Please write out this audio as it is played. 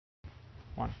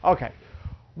One. Okay.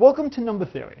 Welcome to number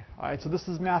theory. All right, so this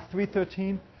is Math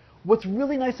 313. What's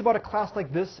really nice about a class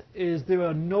like this is there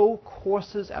are no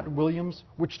courses at Williams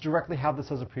which directly have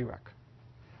this as a prereq.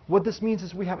 What this means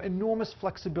is we have enormous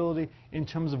flexibility in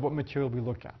terms of what material we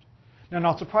look at. Now,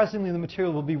 not surprisingly, the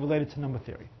material will be related to number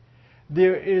theory.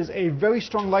 There is a very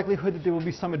strong likelihood that there will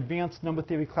be some advanced number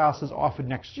theory classes offered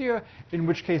next year, in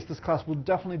which case this class will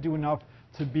definitely do enough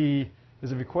to be,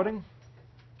 is it recording?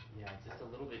 Yeah, just a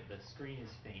little bit. The screen is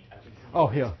faint. I can see Oh,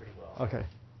 here. pretty well. Okay.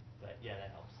 But yeah,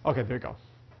 that helps. Okay, there you go.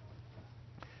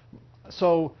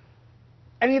 So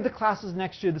any of the classes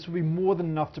next year, this will be more than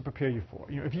enough to prepare you for.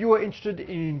 If you are interested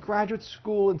in graduate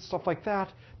school and stuff like that,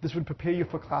 this would prepare you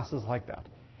for classes like that.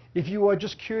 If you are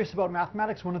just curious about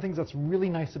mathematics, one of the things that's really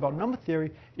nice about number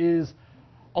theory is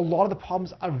a lot of the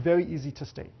problems are very easy to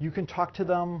state. You can talk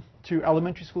to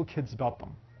elementary school kids about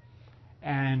them.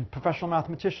 And professional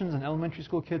mathematicians and elementary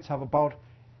school kids have about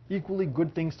equally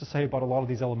good things to say about a lot of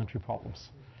these elementary problems.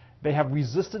 They have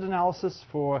resisted analysis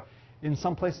for, in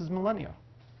some places, millennia.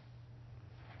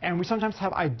 And we sometimes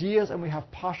have ideas and we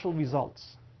have partial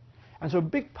results. And so a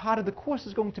big part of the course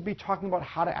is going to be talking about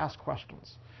how to ask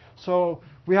questions. So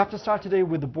we have to start today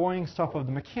with the boring stuff of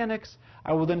the mechanics.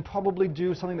 I will then probably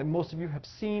do something that most of you have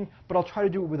seen, but I'll try to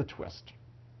do it with a twist.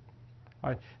 All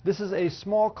right. This is a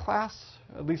small class,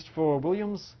 at least for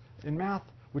Williams in math,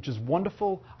 which is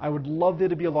wonderful. I would love there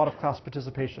to be a lot of class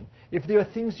participation. If there are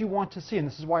things you want to see, and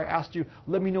this is why I asked you,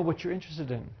 let me know what you're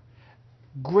interested in.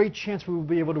 Great chance we will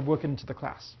be able to work into the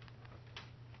class.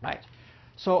 Right.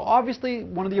 So obviously,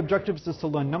 one of the objectives is to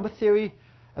learn number theory.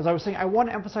 As I was saying, I want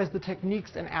to emphasize the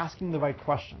techniques and asking the right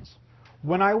questions.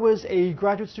 When I was a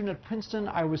graduate student at Princeton,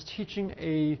 I was teaching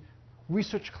a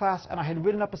research class, and I had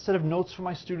written up a set of notes for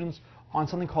my students on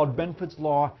something called Benford's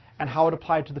Law and how it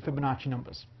applied to the Fibonacci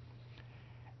numbers.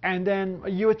 And then a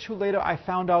year or two later, I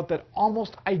found out that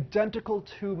almost identical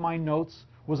to my notes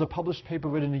was a published paper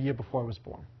written a year before I was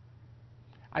born.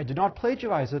 I did not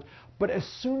plagiarize it, but as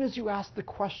soon as you ask the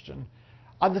question,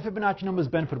 are the Fibonacci numbers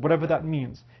Benford, whatever that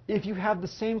means, if you have the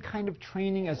same kind of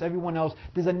training as everyone else,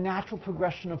 there's a natural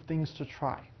progression of things to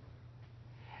try.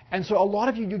 And so a lot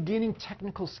of you, you're gaining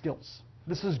technical skills.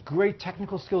 This is great.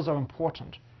 Technical skills are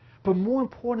important. But more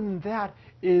important than that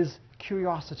is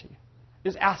curiosity,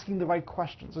 is asking the right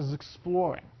questions, is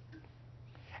exploring.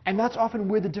 And that's often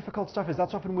where the difficult stuff is.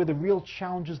 That's often where the real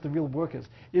challenges, the real work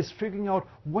is figuring out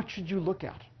what should you look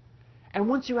at. And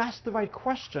once you ask the right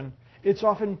question, it's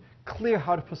often clear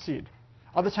how to proceed.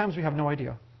 Other times we have no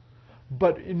idea.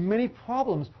 But in many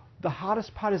problems, the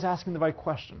hardest part is asking the right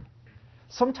question.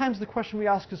 Sometimes the question we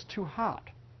ask is too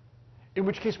hard, in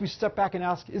which case we step back and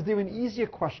ask, is there an easier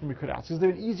question we could ask? Is there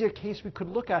an easier case we could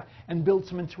look at and build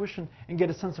some intuition and get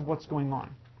a sense of what's going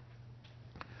on?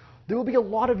 There will be a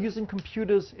lot of using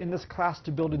computers in this class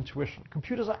to build intuition.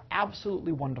 Computers are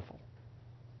absolutely wonderful.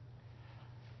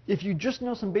 If you just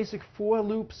know some basic for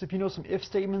loops, if you know some if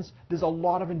statements, there's a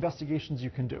lot of investigations you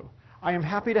can do. I am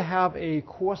happy to have a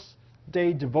course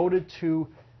day devoted to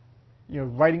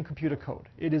writing computer code.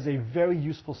 It is a very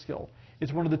useful skill.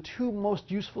 It's one of the two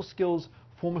most useful skills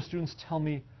former students tell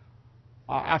me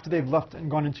after they've left and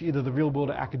gone into either the real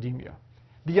world or academia.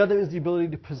 The other is the ability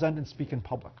to present and speak in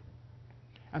public.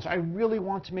 And so I really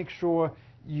want to make sure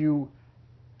you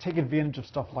take advantage of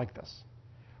stuff like this.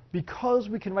 Because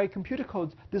we can write computer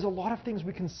codes, there's a lot of things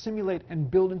we can simulate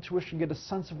and build intuition, get a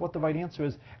sense of what the right answer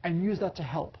is, and use that to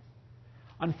help.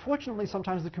 Unfortunately,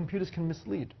 sometimes the computers can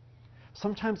mislead.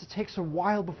 Sometimes it takes a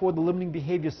while before the limiting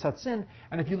behavior sets in,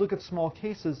 and if you look at small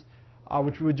cases,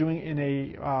 which we were doing in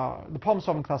the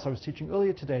problem-solving class I was teaching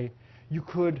earlier today, you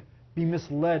could be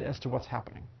misled as to what's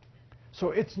happening.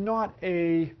 So it's not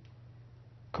a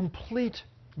complete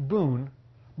boon,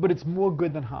 but it's more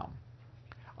good than harm.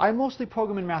 I mostly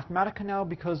program in Mathematica now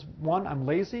because, one, I'm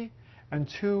lazy, and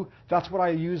two, that's what I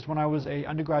used when I was an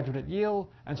undergraduate at Yale,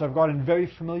 and so I've gotten very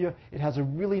familiar. It has a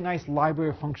really nice library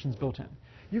of functions built in.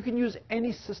 You can use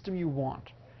any system you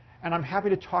want, and I'm happy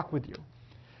to talk with you.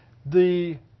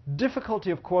 The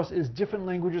difficulty, of course, is different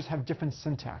languages have different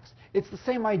syntax. It's the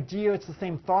same idea, it's the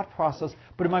same thought process,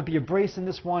 but it might be a brace in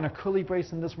this one, a curly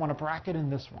brace in this one, a bracket in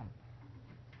this one.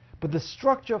 But the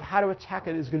structure of how to attack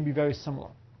it is going to be very similar.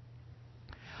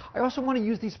 I also want to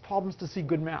use these problems to see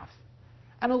good math.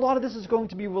 And a lot of this is going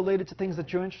to be related to things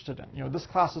that you're interested in. This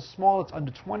class is small, it's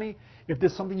under 20. If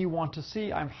there's something you want to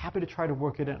see, I'm happy to try to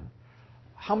work it in.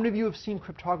 How many of you have seen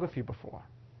cryptography before?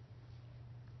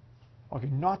 Okay,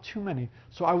 not too many.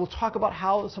 So I will talk about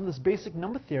how some of this basic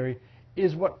number theory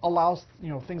is what allows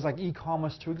things like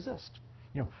e-commerce to exist.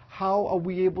 How are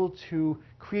we able to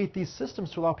create these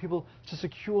systems to allow people to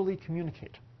securely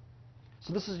communicate?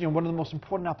 So this is one of the most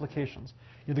important applications.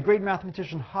 The great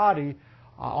mathematician Hardy,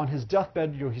 on his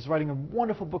deathbed, he's writing a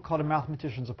wonderful book called A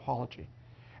Mathematician's Apology.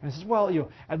 And he says, well,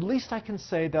 at least I can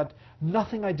say that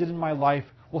nothing I did in my life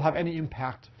will have any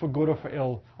impact, for good or for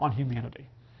ill, on humanity.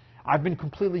 I've been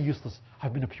completely useless.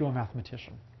 I've been a pure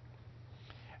mathematician.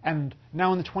 And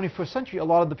now in the 21st century, a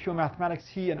lot of the pure mathematics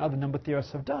he and other number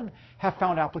theorists have done have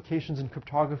found applications in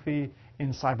cryptography,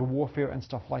 in cyber warfare, and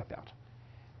stuff like that.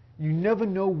 You never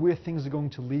know where things are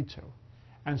going to lead to.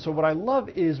 And so what I love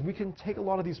is we can take a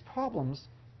lot of these problems,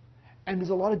 and there's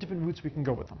a lot of different routes we can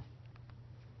go with them.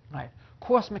 Right.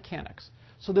 Course mechanics.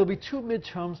 So there'll be 2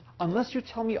 midterms. Unless you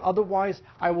tell me otherwise,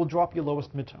 I will drop your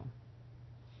lowest midterm.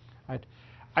 Right.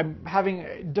 I'm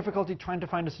having difficulty trying to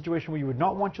find a situation where you would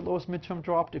not want your lowest midterm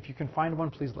dropped. If you can find one,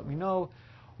 please let me know.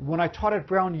 When I taught at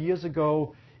Brown years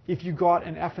ago, if you got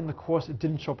an F in the course, it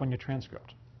didn't show up on your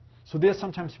transcript. So there's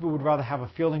sometimes people would rather have a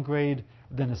failing grade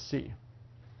than a C.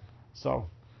 So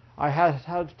I have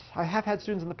had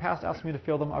students in the past ask me to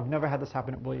fail them. I've never had this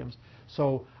happen at Williams.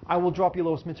 So I will drop your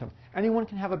lowest midterm. Anyone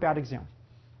can have a bad exam.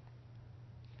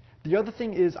 The other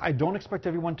thing is I don't expect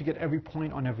everyone to get every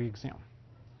point on every exam.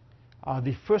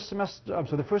 The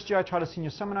first year I taught a senior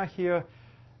seminar here,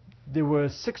 there were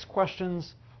 6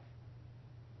 questions.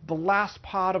 The last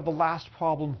part of the last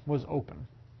problem was open.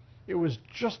 It was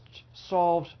just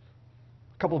solved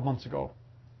a couple of months ago.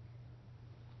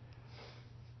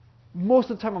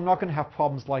 Most of the time I'm not going to have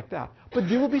problems like that. But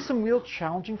there will be some real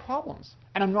challenging problems.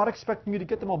 And I'm not expecting you to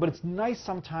get them all, but it's nice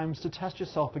sometimes to test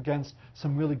yourself against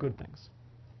some really good things.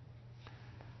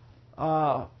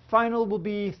 Final will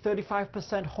be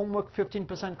 35% homework,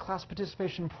 15% class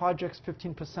participation, projects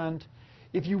 15%.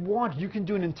 If you want, you can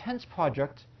do an intense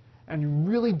project and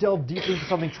really delve deeply into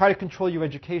something, try to control your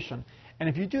education. And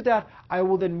if you do that, I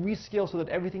will then rescale so that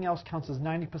everything else counts as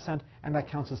 90% and that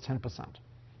counts as 10%.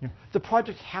 The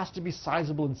project has to be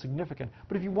sizable and significant,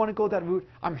 but if you want to go that route,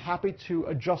 I'm happy to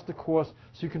adjust the course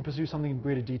so you can pursue something in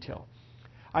greater detail.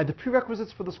 The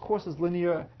prerequisites for this course is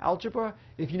linear algebra.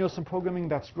 If you know some programming,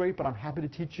 that's great, but I'm happy to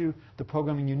teach you the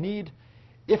programming you need.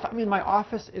 If I'm in my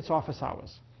office, it's office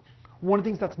hours. One of the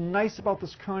things that's nice about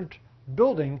this current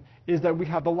building is that we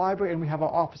have the library and we have our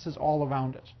offices all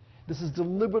around it. This is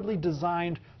deliberately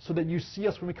designed so that you see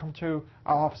us when we come to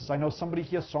our offices. I know somebody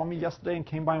here saw me yesterday and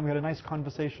came by and we had a nice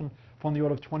conversation from the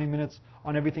order of 20 minutes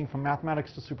on everything from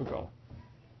mathematics to Supergirl.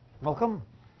 Welcome.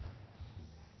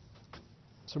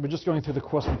 So we're just going through the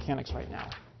course mechanics right now.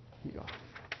 Here you go.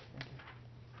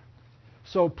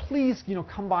 So please,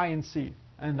 come by and see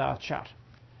and chat.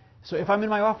 So if I'm in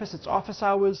my office, it's office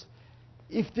hours.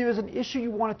 If there is an issue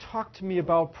you want to talk to me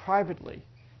about privately,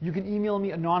 you can email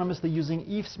me anonymously using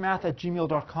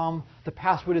eefsmath@gmail.com. The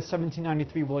password is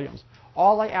 1793Williams.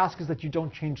 All I ask is that you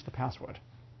don't change the password.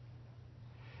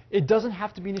 It doesn't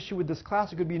have to be an issue with this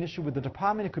class. It could be an issue with the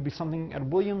department. It could be something at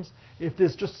Williams. If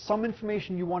there's just some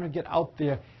information you want to get out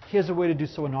there, here's a way to do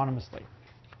so anonymously.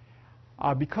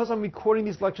 Because I'm recording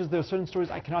these lectures, there are certain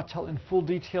stories I cannot tell in full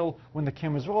detail when the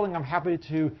camera's rolling. I'm happy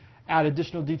to add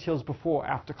additional details before or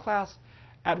after class.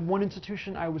 At one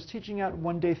institution I was teaching at,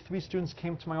 one day 3 students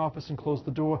came to my office and closed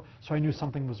the door, so I knew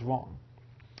something was wrong.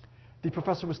 The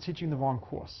professor was teaching the wrong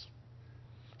course.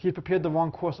 He had prepared the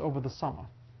wrong course over the summer.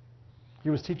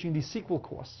 He was teaching the sequel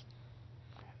course.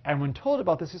 And when told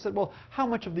about this, he said, well, how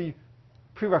much of the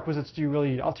prerequisites do you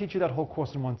really need? I'll teach you that whole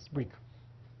course in 1 week.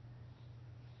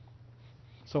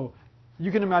 So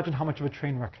you can imagine how much of a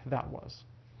train wreck that was.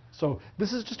 So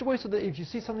this is just a way so that if you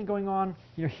see something going on,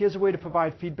 here's a way to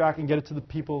provide feedback and get it to the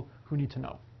people who need to know.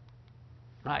 All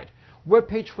right. Web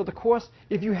page for the course.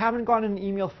 If you haven't gotten an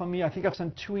email from me, I think I've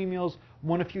sent 2 emails,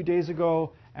 one a few days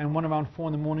ago and one around 4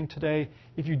 in the morning today.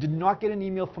 If you did not get an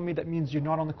email from me, that means you're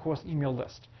not on the course email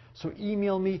list. So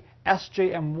email me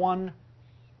sjm1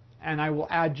 and I will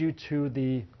add you to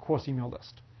the course email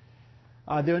list.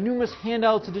 There are numerous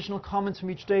handouts, additional comments from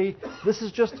each day. This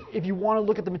is just, if you want to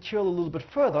look at the material a little bit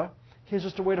further, here's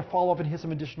just a way to follow up and here's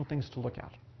some additional things to look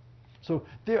at. So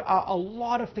there are a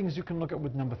lot of things you can look at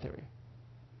with number theory.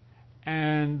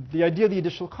 And the idea of the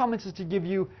additional comments is to give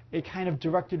you a kind of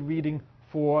directed reading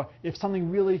for if something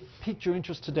really piqued your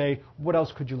interest today, what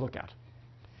else could you look at?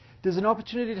 There's an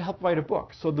opportunity to help write a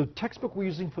book. So the textbook we're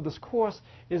using for this course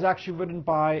is actually written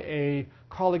by a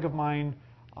colleague of mine.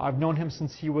 I've known him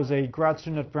since he was a grad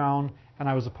student at Brown and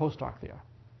I was a postdoc there.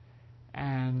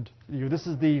 And this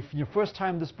is the first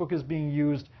time this book is being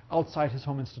used outside his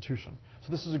home institution. So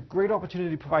this is a great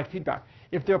opportunity to provide feedback.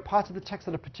 If there are parts of the text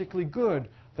that are particularly good,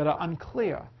 that are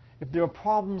unclear, if there are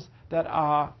problems that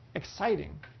are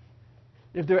exciting,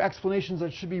 If there are explanations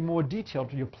that should be more detailed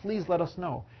to you, please let us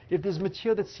know. If there's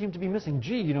material that seemed to be missing,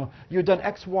 gee, you've done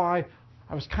X, Y,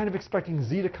 I was kind of expecting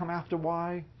Z to come after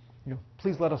Y,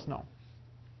 please let us know.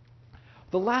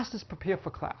 The last is prepare for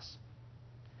class.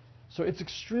 So it's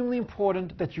extremely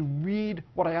important that you read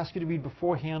what I ask you to read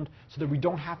beforehand so that we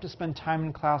don't have to spend time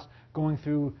in class going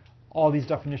through all these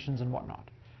definitions and whatnot.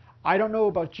 I don't know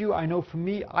about you, I know for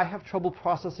me, I have trouble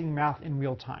processing math in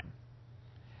real time.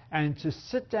 And to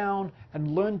sit down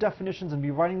and learn definitions and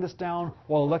be writing this down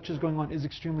while a lecture is going on is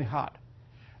extremely hard.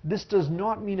 This does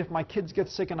not mean if my kids get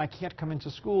sick and I can't come into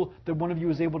school that one of you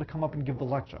is able to come up and give the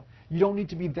lecture. You don't need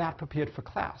to be that prepared for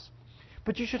class.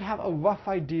 But you should have a rough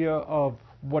idea of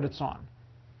what it's on.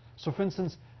 So for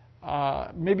instance,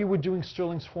 maybe we're doing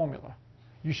Stirling's formula.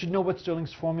 You should know what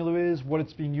Stirling's formula is, what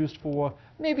it's being used for,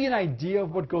 maybe an idea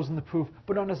of what goes in the proof,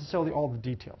 but not necessarily all the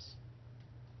details.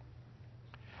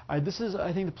 This is,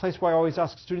 I think, the place where I always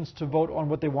ask students to vote on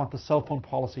what they want the cell phone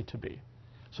policy to be.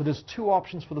 So there's two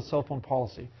options for the cell phone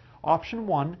policy. Option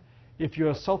 1, if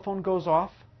your cell phone goes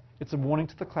off, it's a warning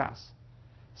to the class.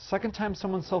 Second time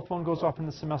someone's cell phone goes off in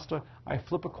the semester, I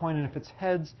flip a coin, and if it's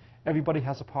heads, everybody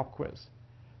has a pop quiz.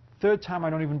 Third time, I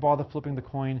don't even bother flipping the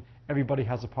coin, everybody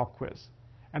has a pop quiz.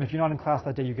 And if you're not in class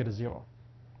that day, you get a 0.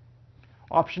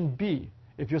 Option B,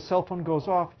 if your cell phone goes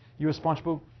off, you're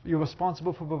responsible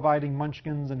for providing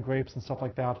munchkins and grapes and stuff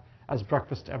like that as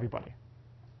breakfast to everybody.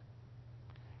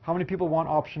 How many people want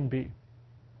option B?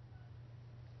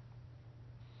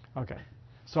 Okay.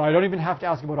 So I don't even have to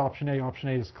ask about option A. Option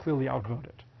A is clearly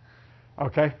outvoted.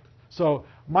 Okay? So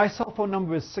my cell phone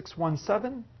number is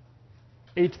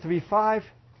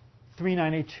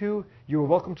 617-835-3982. You are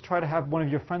welcome to try to have one of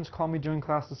your friends call me during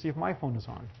class to see if my phone is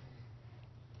on.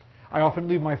 I often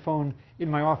leave my phone in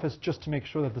my office just to make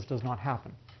sure that this does not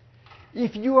happen.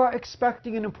 If you are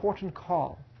expecting an important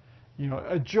call,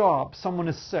 a job, someone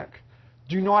is sick,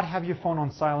 do not have your phone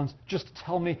on silence. Just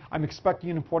tell me, I'm expecting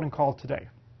an important call today.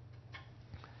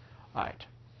 All right.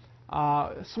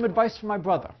 Some advice from my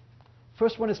brother.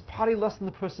 First one is party less than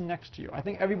the person next to you. I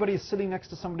think everybody is sitting next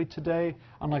to somebody today,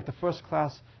 unlike the first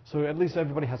class, so at least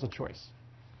everybody has a choice.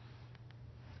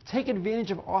 Take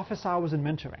advantage of office hours and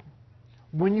mentoring.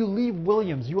 When you leave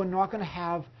Williams, you are not going to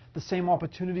have the same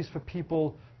opportunities for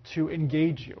people to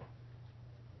engage you.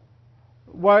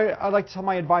 What I like to tell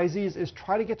my advisees is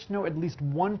try to get to know at least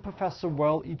one professor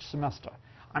well each semester.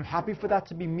 I'm happy for that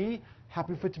to be me,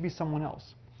 happy for it to be someone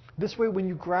else. This way, when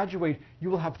you graduate, you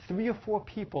will have 3 or 4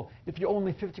 people, if you're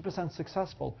only 50%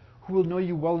 successful, who will know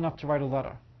you well enough to write a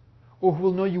letter, or who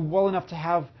will know you well enough to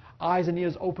have eyes and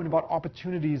ears open about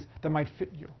opportunities that might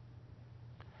fit you.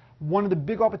 One of the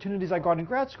big opportunities I got in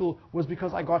grad school was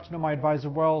because I got to know my advisor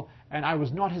well, and I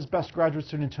was not his best graduate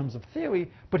student in terms of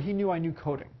theory, but he knew I knew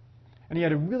coding. And he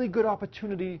had a really good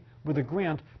opportunity with a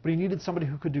grant, but he needed somebody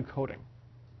who could do coding.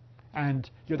 And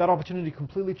that opportunity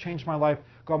completely changed my life,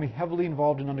 got me heavily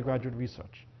involved in undergraduate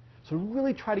research. So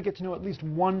really try to get to know at least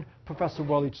one professor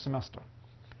well each semester.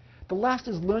 The last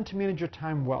is learn to manage your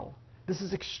time well. This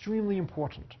is extremely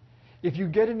important. If you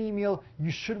get an email,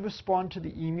 you should respond to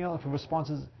the email if a response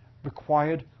is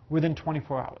required within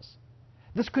 24 hours.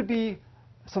 This could be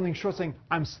something short saying,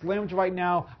 I'm slammed right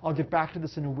now, I'll get back to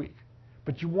this in a week.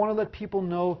 But you want to let people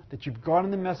know that you've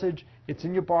gotten the message, it's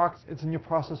in your box, it's in your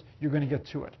process, you're going to get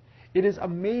to it. It is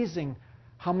amazing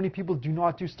how many people do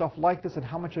not do stuff like this and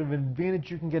how much of an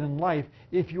advantage you can get in life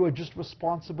if you are just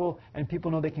responsible and people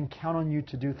know they can count on you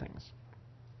to do things.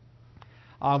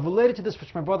 Related to this,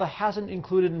 which my brother hasn't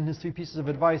included in his 3 pieces of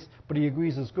advice, but he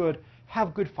agrees is good,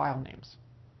 have good file names.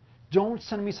 Don't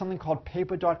send me something called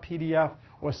paper.pdf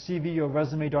or CV or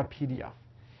resume.pdf.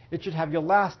 It should have your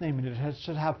last name in it. It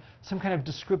should have some kind of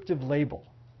descriptive label.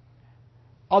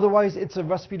 Otherwise, it's a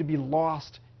recipe to be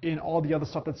lost in all the other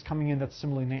stuff that's coming in that's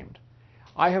similarly named.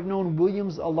 I have known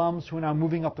Williams alums who are now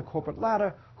moving up the corporate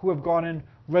ladder who have gotten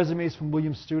resumes from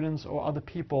Williams students or other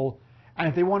people, and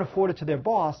if they want to forward it to their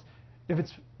boss, if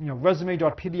it's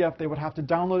resume.pdf, they would have to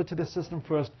download it to their system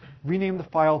first, rename the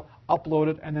file, upload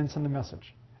it, and then send the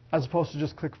message, as opposed to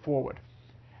just click forward.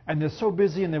 And they're so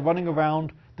busy and they're running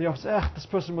around, they often say, this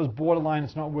person was borderline,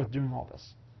 it's not worth doing all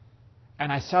this.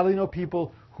 And I sadly know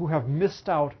people who have missed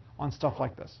out on stuff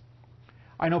like this.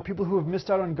 I know people who have missed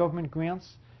out on government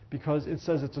grants because it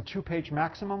says it's a 2-page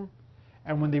maximum,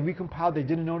 and when they recompiled, they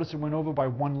didn't notice it went over by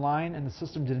 1 line, and the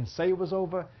system didn't say it was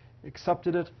over,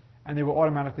 accepted it, and they were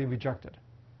automatically rejected.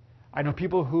 I know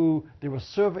people who there were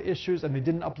server issues and they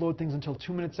didn't upload things until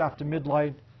 2 minutes after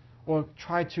midnight, or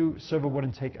tried to, server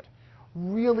wouldn't take it.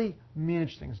 Really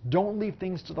manage things. Don't leave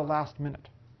things to the last minute.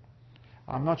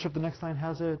 I'm not sure if the next line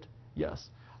has it. Yes.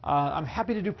 I'm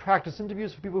happy to do practice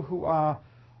interviews for people who are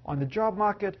on the job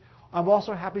market. I'm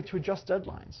also happy to adjust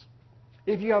deadlines.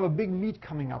 If you have a big meet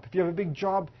coming up, if you have a big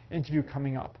job interview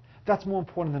coming up, that's more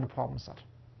important than a problem set.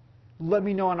 Let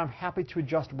me know, and I'm happy to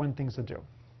adjust when things are due.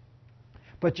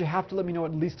 But you have to let me know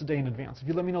at least a day in advance. If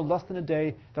you let me know less than a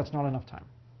day, that's not enough time.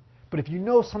 But if you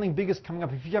know something big is coming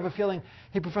up, if you have a feeling,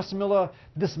 hey, Professor Miller,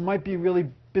 this might be a really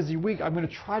busy week. I'm going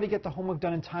to try to get the homework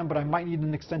done in time, but I might need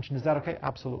an extension. Is that okay?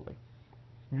 Absolutely.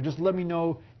 You just let me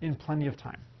know in plenty of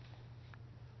time.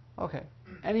 Okay.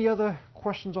 Any other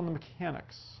questions on the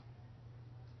mechanics?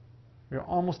 We're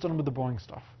almost done with the boring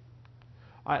stuff.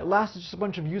 All right, last is just a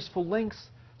bunch of useful links.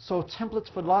 So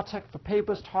templates for LaTeX, for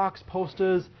papers, talks,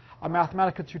 posters, a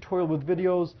Mathematica tutorial with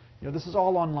videos. This is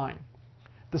all online.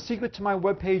 The secret to my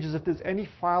webpage is if there's any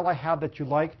file I have that you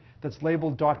like that's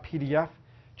labeled .pdf,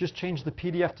 just change the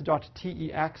PDF to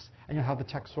 .tex and you'll have the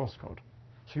text source code.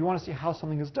 So if you want to see how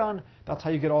something is done, that's how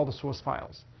you get all the source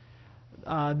files.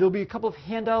 There'll be a couple of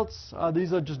handouts.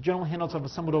 These are just general handouts I've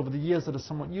assembled over the years that are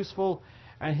somewhat useful.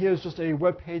 And here's just a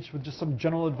web page with just some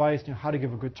general advice, how to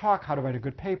give a good talk, how to write a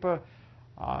good paper,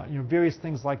 various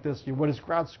things like this. What is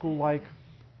grad school like?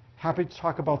 Happy to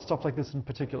talk about stuff like this in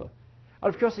particular. Out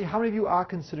of curiosity, how many of you are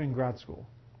considering grad school?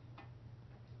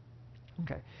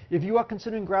 Okay. If you are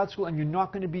considering grad school and you're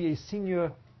not going to be a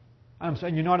senior,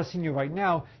 and you're not a senior right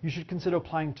now, you should consider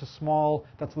applying to SMALL.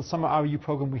 That's the summer REU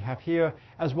program we have here,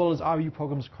 as well as REU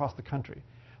programs across the country.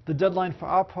 The deadline for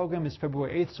our program is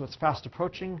February 8th, so it's fast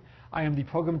approaching. I am the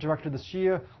program director this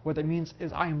year. What that means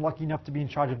is I am lucky enough to be in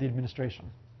charge of the administration.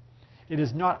 It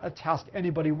is not a task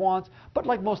anybody wants, but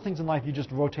like most things in life, you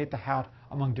just rotate the hat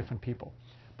among different people.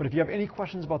 But if you have any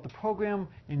questions about the program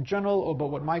in general or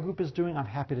about what my group is doing, I'm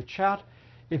happy to chat.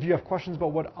 If you have questions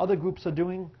about what other groups are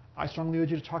doing, I strongly urge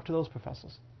you to talk to those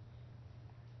professors.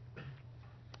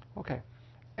 Okay.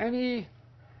 Any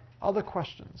other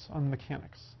questions on the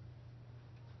mechanics?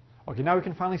 Okay, now we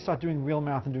can finally start doing real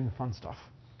math and doing fun stuff.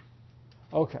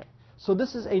 Okay, so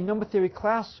this is a number theory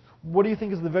class. What do you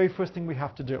think is the very first thing we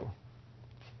have to do?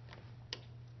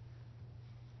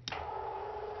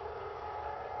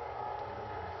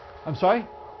 I'm sorry?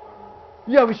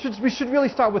 Yeah, we should really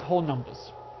start with whole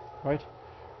numbers, right?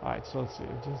 All right, so let's see.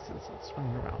 Let's swing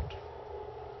around.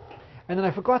 And then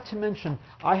I forgot to mention,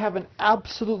 I have an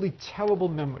absolutely terrible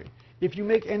memory. If you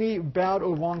make any bad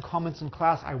or wrong comments in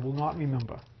class, I will not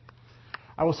remember.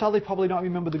 I will sadly probably not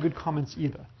remember the good comments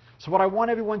either. So what I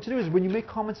want everyone to do is when you make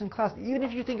comments in class, even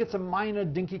if you think it's a minor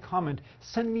dinky comment,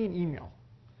 send me an email.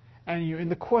 And in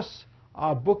the course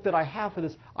book that I have for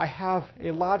this, I have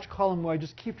a large column where I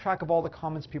just keep track of all the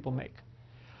comments people make.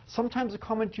 Sometimes a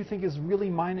comment you think is really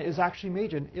minor is actually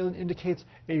major and it indicates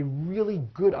a really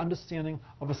good understanding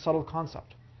of a subtle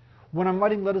concept. When I'm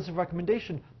writing letters of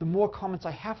recommendation, the more comments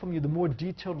I have from you, the more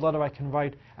detailed letter I can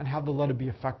write and have the letter be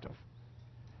effective.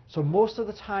 So most of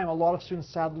the time, a lot of students,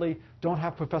 sadly, don't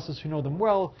have professors who know them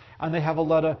well, and they have a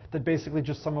letter that basically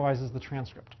just summarizes the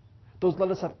transcript. Those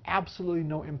letters have absolutely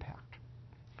no impact.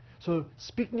 So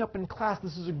speaking up in class,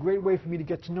 this is a great way for me to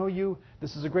get to know you.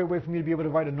 This is a great way for me to be able to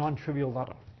write a non-trivial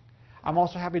letter. I'm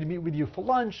also happy to meet with you for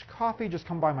lunch, coffee, just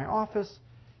come by my office.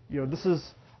 This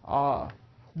is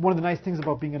one of the nice things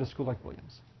about being at a school like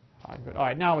Williams. All right, good. All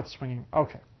right, now it's swinging.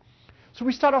 Okay. So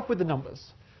we start off with the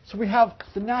numbers. So we have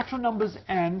the natural numbers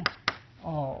n.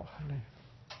 Oh,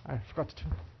 I forgot to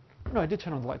turn. No, I did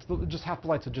turn on the lights. Just half the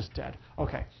lights are just dead.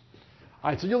 Okay.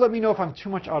 All right, so you'll let me know if I'm too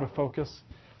much out of focus.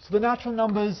 So the natural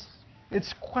numbers,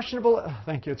 it's questionable.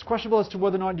 Thank you. It's questionable as to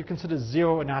whether or not you consider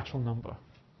 0 a natural number.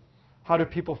 How do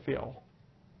people feel?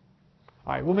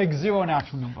 All right, we'll make 0 a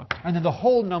natural number. And then the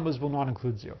whole numbers will not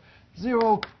include 0.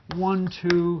 0, 1,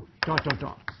 2, ...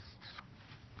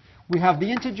 We have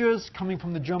the integers coming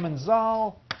from the German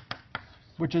Zahl,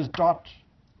 which is ... -2,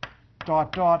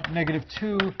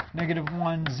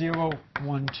 -1, 0,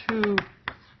 1, 2.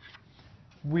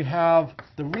 We have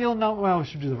the real number. Well, we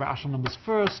should do the rational numbers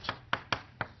first.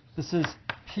 This is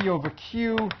P over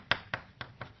Q.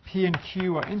 P and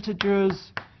Q are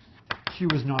integers. Q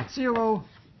is not 0.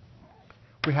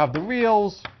 We have the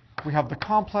reals. We have the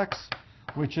complex,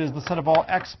 which is the set of all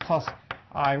x plus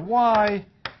iy.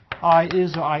 I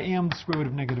is or I am the square root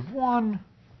of -1.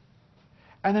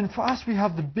 And then for us, we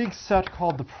have the big set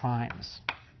called the primes.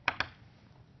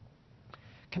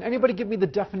 Can anybody give me the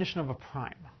definition of a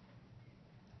prime?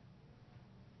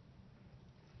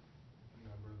 A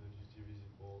number that is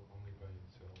divisible only by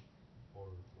itself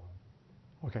or 1.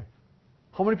 Okay.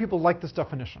 How many people like this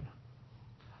definition?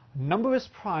 A number is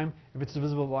prime if it's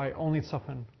divisible by only itself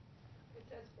and... It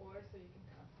says 4, so you can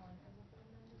count 1 as a prime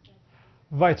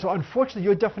number. Right, so unfortunately,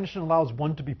 your definition allows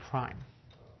 1 to be prime.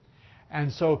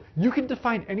 And so you can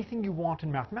define anything you want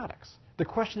in mathematics. The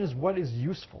question is, what is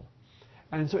useful?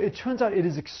 And so it turns out it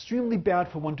is extremely bad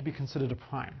for one to be considered a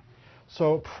prime.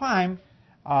 So prime,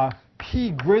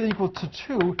 p greater than or equal to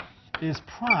 2 is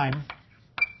prime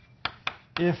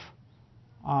if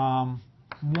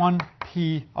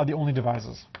 1p are the only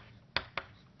divisors.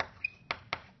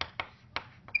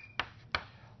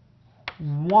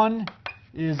 1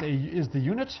 is the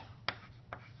unit.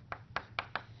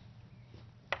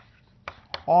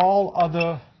 All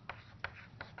other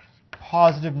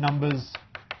positive numbers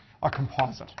are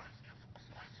composite.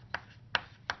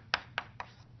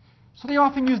 So they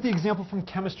often use the example from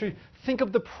chemistry. Think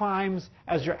of the primes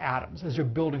as your atoms, as your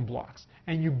building blocks,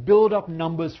 and you build up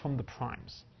numbers from the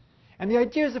primes. And the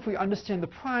idea is if we understand the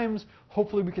primes,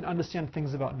 hopefully we can understand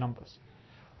things about numbers.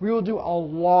 We will do a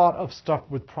lot of stuff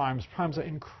with primes. Primes are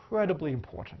incredibly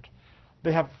important.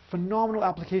 They have phenomenal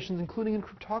applications, including in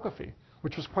cryptography,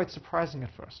 which was quite surprising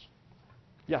at first.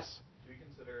 Yes? Do we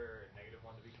consider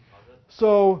 -1 to be composite?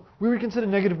 So we would consider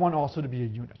 -1 also to be a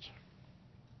unit.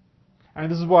 And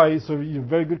this is why, so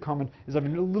very good comment, is I'm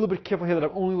a little bit careful here that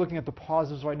I'm only looking at the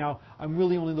positives right now. I'm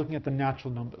really only looking at the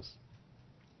natural numbers.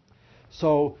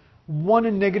 So 1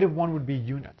 and -1 would be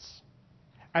units.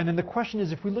 And then the question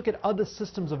is, if we look at other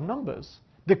systems of numbers,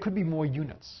 there could be more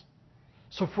units.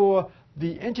 So for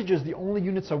the integers, the only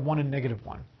units are 1 and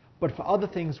 -1. But for other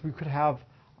things, we could have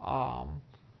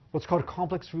what's called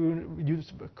complex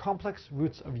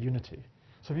roots of unity.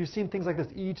 So if you've seen things like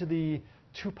this, e to the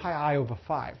 2 pi I over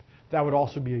 5, that would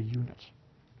also be a unit.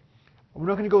 We're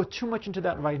not going to go too much into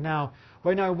that right now.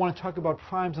 Right now I want to talk about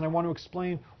primes, and I want to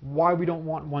explain why we don't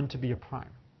want one to be a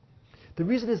prime. The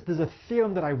reason is there's a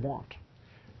theorem that I want.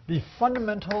 The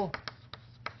fundamental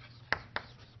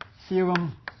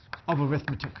theorem of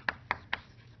arithmetic.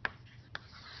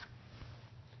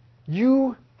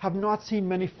 You have not seen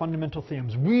many fundamental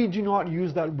theorems. We do not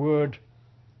use that word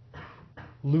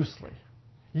loosely.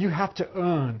 You have to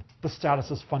earn the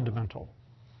status as fundamental.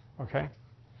 Okay?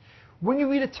 When you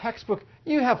read a textbook,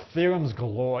 you have theorems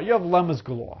galore. You have lemmas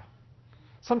galore.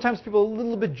 Sometimes people are a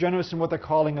little bit generous in what they're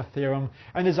calling a theorem,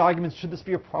 and there's arguments, should this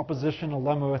be a proposition, a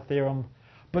lemma, or a theorem?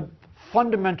 But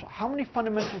fundamental, how many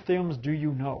fundamental theorems do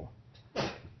you know?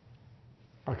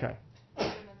 Okay.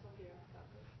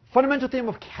 Fundamental theorem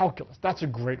of calculus, that's a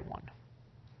great one.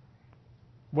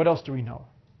 What else do we know?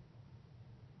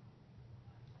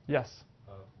 Yes?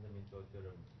 Fundamental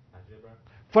theorem algebra.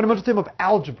 Fundamental theorem of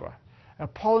algebra. A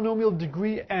polynomial of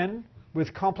degree n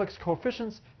with complex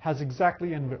coefficients has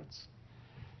exactly n roots.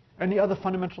 Any other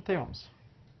fundamental theorems?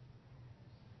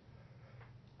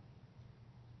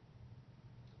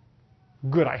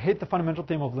 Good. I hate the fundamental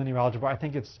theorem of linear algebra. I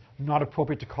think it's not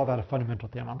appropriate to call that a fundamental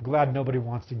theorem. I'm glad nobody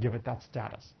wants to give it that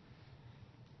status.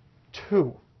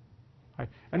 2. Right.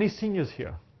 Any seniors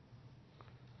here?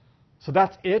 So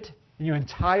that's it? In your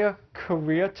entire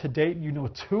career to date, you know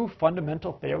 2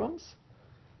 fundamental theorems?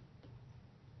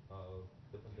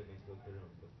 The fundamental theorem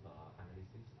of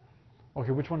analysis.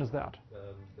 Okay, which one is that?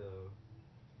 I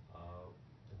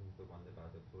think the one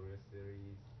about the Fourier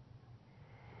series.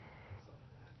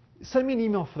 Send me an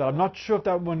email for that. I'm not sure if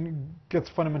that one gets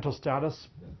fundamental status.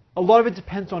 A lot of it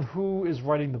depends on who is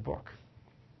writing the book.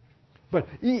 But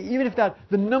even if that,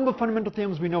 the number of fundamental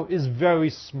theorems we know is very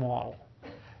small.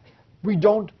 We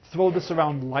don't throw this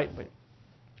around lightly.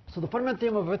 So the fundamental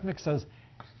theorem of arithmetic says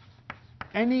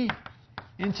any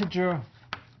integer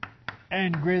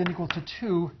n greater than or equal to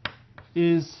 2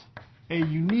 is a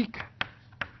unique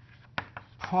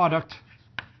product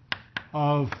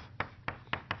of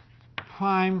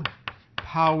prime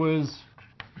powers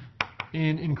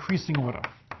in increasing order.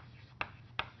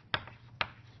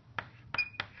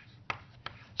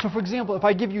 So for example, if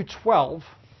I give you 12,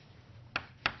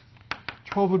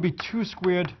 12 would be 2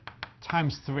 squared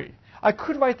times 3. I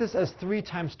could write this as 3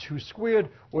 times 2 squared,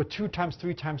 or 2 times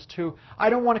 3 times 2.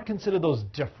 I don't want to consider those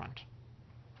different.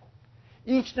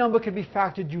 Each number can be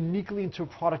factored uniquely into a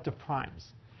product of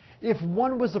primes. If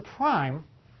 1 was a prime,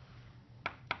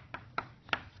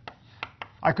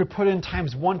 I could put in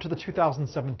times 1 to the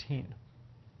 2017,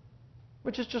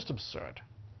 which is just absurd,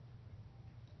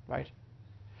 right?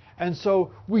 And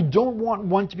so we don't want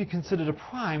 1 to be considered a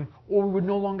prime, or we would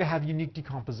no longer have unique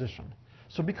decomposition.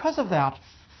 So because of that,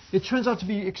 it turns out to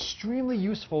be extremely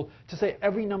useful to say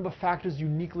every number factors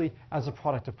uniquely as a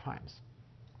product of primes.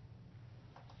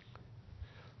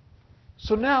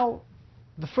 So now,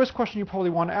 the first question you probably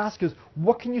want to ask is,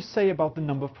 what can you say about the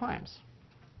number of primes?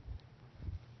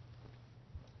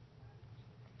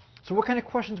 So what kind of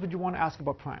questions would you want to ask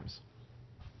about primes?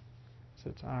 Is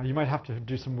it, you might have to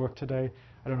do some work today.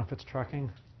 I don't know if it's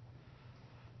tracking.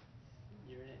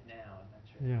 You're in it now.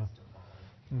 Yeah.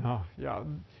 No, yeah.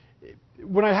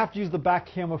 When I have to use the back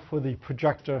camera for the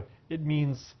projector, it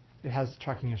means it has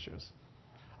tracking issues.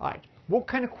 All right. What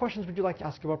kind of questions would you like to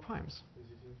ask about primes? Is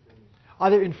it infinite? Are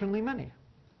there infinitely many?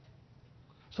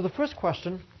 So the first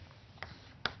question,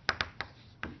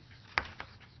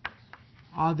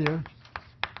 are there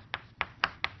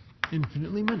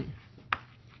infinitely many?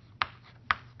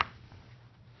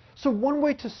 So one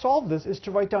way to solve this is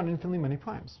to write down infinitely many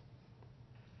primes.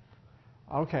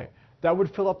 Okay, that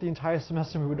would fill up the entire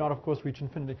semester and we would not, of course, reach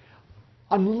infinity.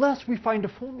 Unless we find a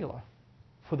formula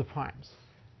for the primes.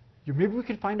 Maybe we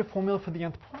can find a formula for the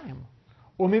nth prime.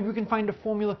 Or maybe we can find a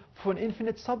formula for an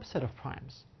infinite subset of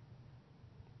primes.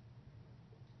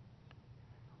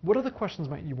 What other questions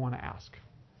might you want to ask?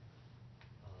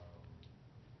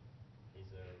 Is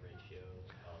there a ratio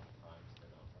of primes to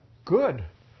non-primes? Good.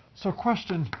 So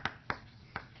question,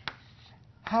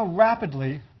 how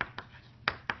rapidly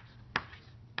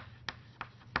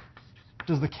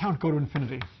does the count go to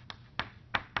infinity?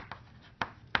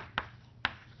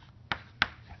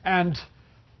 And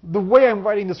the way I'm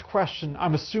writing this question,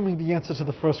 I'm assuming the answer to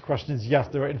the first question is yes,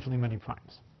 there are infinitely many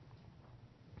primes.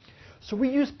 So we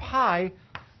use pi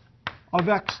of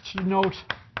x to denote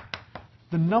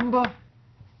the number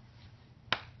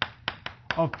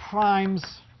of primes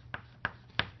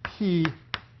p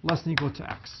less than or equal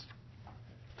to x.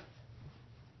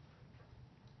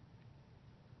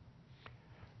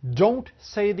 Don't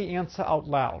say the answer out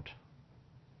loud.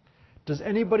 Does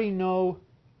anybody know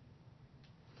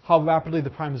how rapidly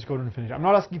the primes go to infinity? I'm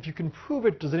not asking if you can prove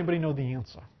it. Does anybody know the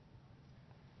answer?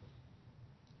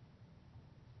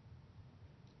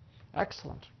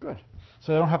 Excellent. Good.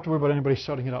 So I don't have to worry about anybody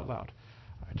shouting it out loud.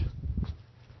 All right.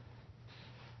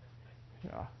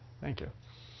 Yeah, thank you.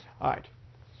 All right.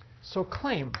 So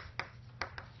claim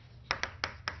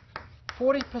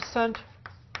 40%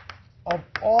 of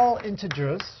all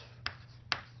integers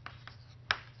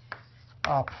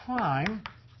are prime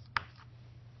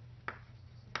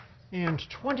and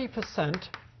 20%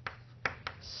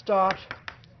 start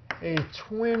a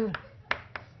twin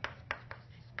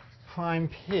prime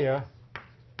pair.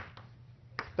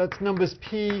 That's numbers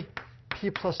p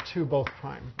plus 2, both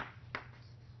prime.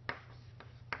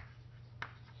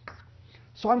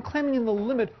 So I'm claiming in the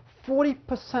limit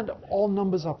 40% of all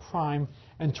numbers are prime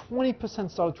and 20%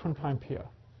 start a twin prime pair.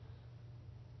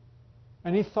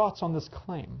 Any thoughts on this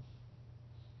claim?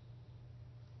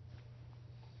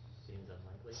 Seems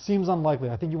unlikely. Seems unlikely.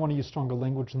 I think you want to use stronger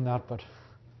language than that, but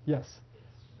yes.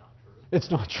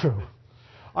 It's not true. It's not true.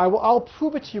 I'll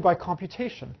prove it to you by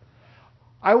computation.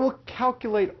 I will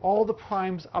calculate all the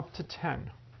primes up to 10.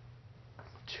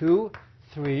 2,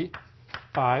 3,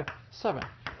 5, 7.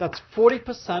 That's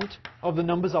 40% of the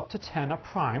numbers up to 10 are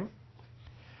prime.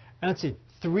 And let's see,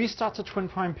 3 starts a twin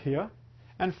prime pair,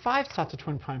 and 5 starts a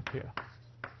twin prime pair.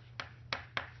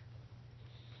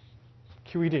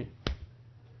 QED.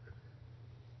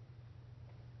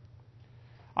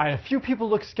 All right, a few people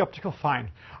look skeptical. Fine.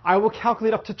 I will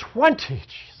calculate up to 20.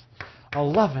 Jeez.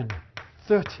 11,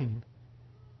 13,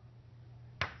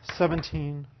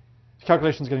 17. The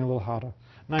calculation's getting a little harder.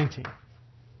 19.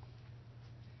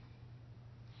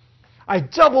 I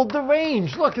doubled the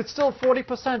range. Look, it's still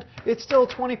 40%. It's still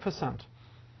 20%.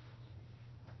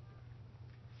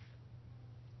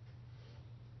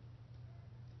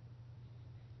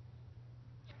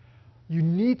 You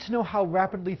need to know how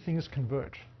rapidly things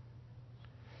converge.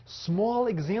 Small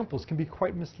examples can be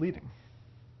quite misleading.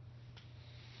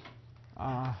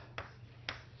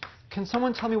 Can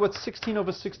someone tell me what 16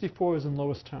 over 64 is in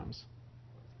lowest terms?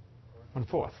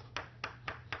 1/4.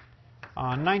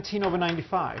 19 over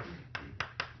 95.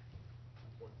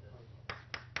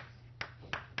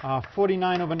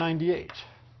 49 over 98.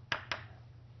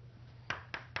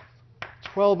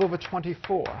 12 over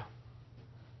 24.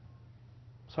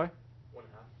 Sorry?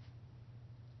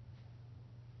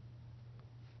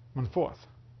 1/4.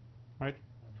 Right?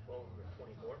 12 over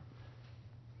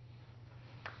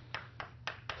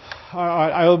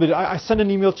 24. I sent an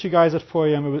email to you guys at 4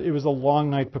 a.m. It was a long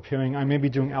night preparing. I may be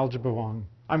doing algebra wrong.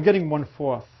 I'm getting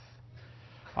 1/4.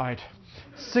 All right.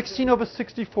 16 over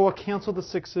 64, cancel the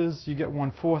 6s, you get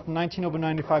 1/4. 19 over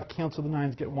 95, cancel the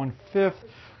 9s, get 1/5.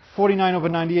 49 over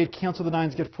 98, cancel the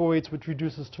 9s, get 4/8, which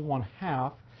reduces to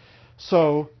 1/2.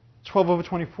 So 12 over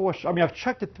 24, I've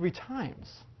checked it 3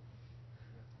 times.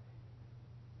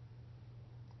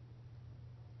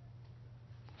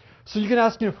 So you can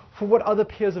ask, for what other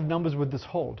pairs of numbers would this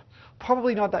hold?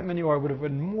 Probably not that many, or I would have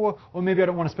written more, or maybe I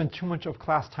don't want to spend too much of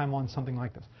class time on something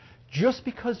like this. Just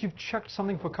because you've checked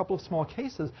something for a couple of small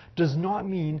cases does not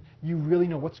mean you really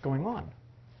know what's going on.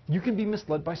 you can be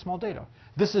misled by small data.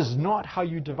 This is not how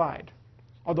you divide.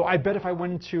 Although I bet if I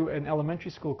went into an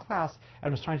elementary school class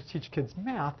and was trying to teach kids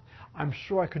math, I'm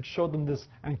sure I could show them this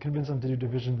and convince them to do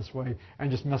division this way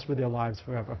and just mess with their lives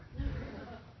forever.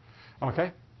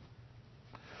 Okay?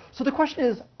 So the question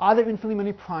is, are there infinitely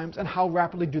many primes and how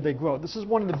rapidly do they grow? This is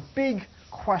one of the big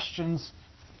questions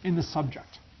in the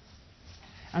subject.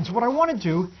 And so what I want to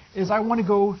do is I want to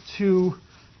go to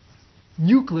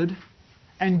Euclid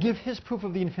and give his proof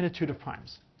of the infinitude of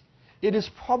primes. It is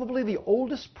probably the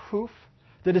oldest proof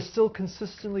that is still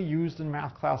consistently used in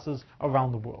math classes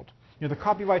around the world. You know, the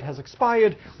copyright has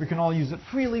expired. We can all use it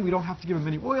freely. We don't have to give him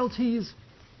any royalties.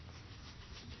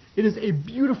 It is a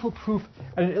beautiful proof,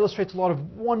 and it illustrates a lot of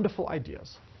wonderful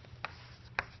ideas.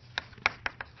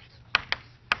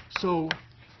 So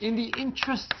in the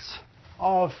interests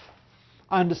of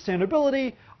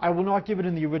understandability, I will not give it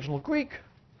in the original Greek,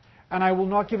 and I will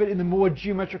not give it in the more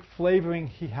geometric flavoring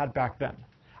he had back then.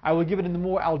 I will give it in the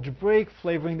more algebraic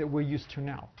flavoring that we're used to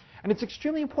now. And it's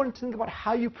extremely important to think about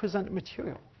how you present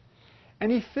material.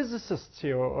 Any physicists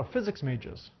here or physics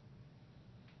majors?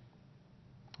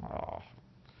 Oh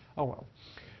well.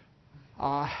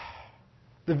 I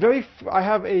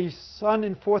have a son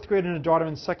in 4th grade and a daughter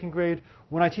in 2nd grade.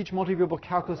 When I teach multivariable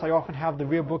calculus, I often have the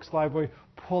Rare Books Library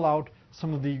pull out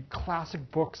some of the classic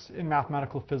books in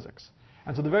mathematical physics.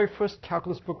 And so the very first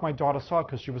calculus book my daughter saw,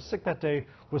 because she was sick that day,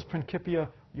 was Principia,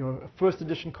 a first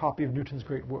edition copy of Newton's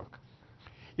great work.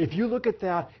 If you look at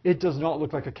that, it does not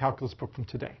look like a calculus book from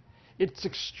today. It's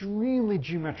extremely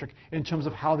geometric in terms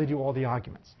of how they do all the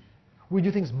arguments. We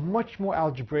do things much more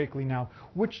algebraically now,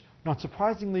 which, not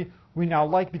surprisingly, we now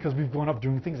like because we've grown up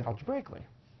doing things algebraically.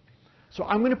 So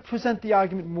I'm going to present the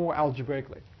argument more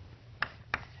algebraically.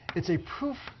 It's a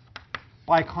proof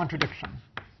by contradiction.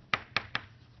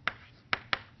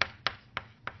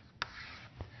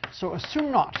 So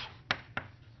assume not.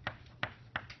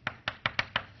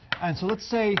 And so let's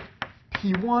say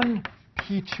P1,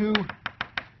 P2,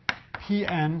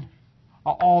 Pn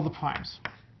are all the primes.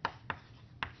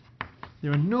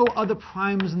 There are no other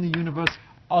primes in the universe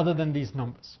other than these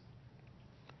numbers.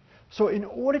 So in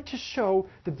order to show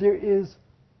that there is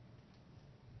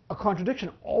a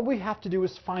contradiction, all we have to do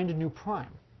is find a new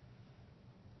prime,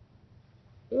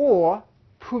 or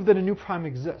prove that a new prime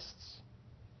exists.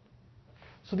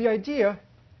 So the idea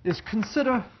is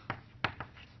consider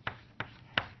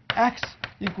x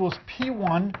equals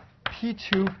P1,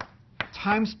 P2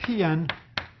 times Pn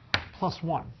plus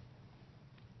 1.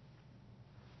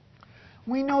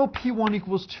 We know P1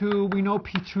 equals 2. We know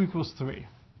P2 equals 3.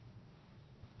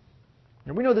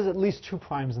 And we know there's at least 2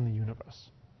 primes in the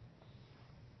universe.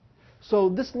 So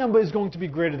this number is going to be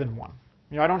greater than 1.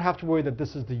 I don't have to worry that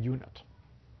this is the unit.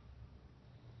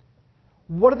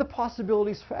 What are the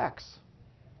possibilities for x?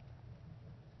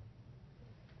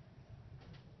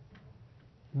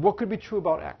 What could be true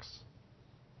about x?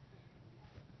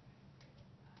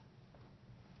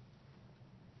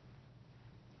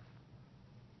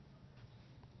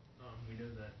 We know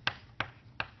that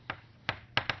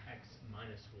x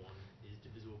minus 1 is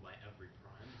divisible by every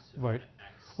prime. So Right.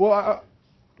 X Well,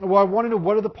 I want to know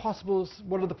what are the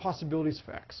possibilities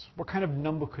for x? What kind of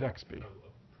number could x be? a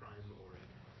prime or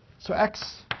a So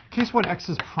x, case 1, x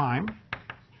is prime.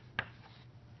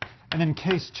 And then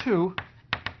case 2,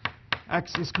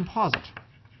 x is composite.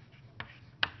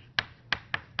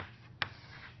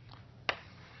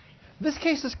 This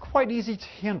case is quite easy to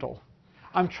handle.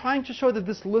 I'm trying to show that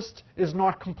this list is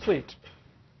not complete.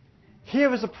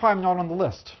 Here is a prime not on the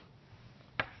list.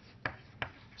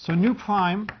 So new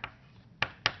prime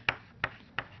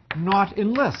not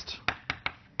in list.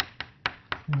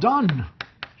 Done.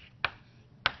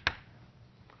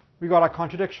 We got our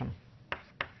contradiction.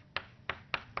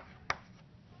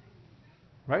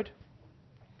 Right?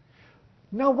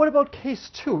 Now what about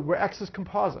case 2, where x is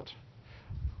composite?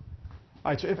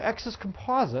 All right, so if x is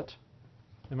composite,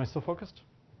 am I still focused?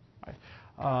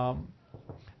 All right.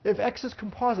 If x is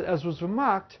composite, as was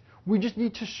remarked, we just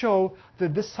need to show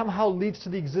that this somehow leads to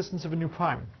the existence of a new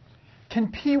prime. Can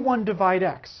P1 divide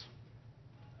x?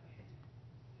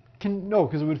 No,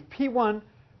 because if P1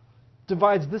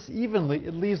 divides this evenly,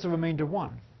 it leaves the remainder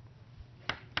 1.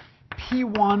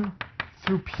 P1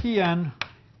 through Pn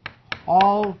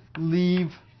all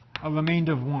leave a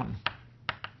remainder of 1.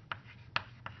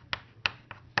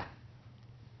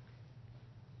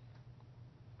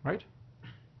 Right?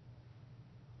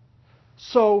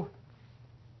 So,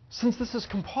 since this is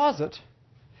composite,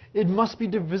 it must be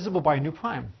divisible by a new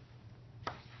prime.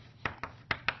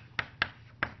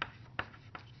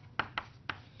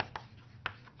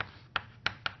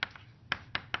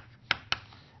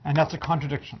 And that's a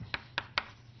contradiction.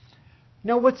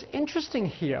 Now what's interesting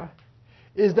here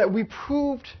is that we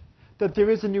proved that there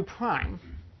is a new prime,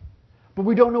 but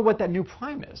we don't know what that new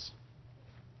prime is.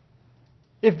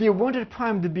 If there weren't a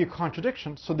prime, there'd be a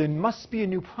contradiction, so there must be a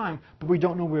new prime, but we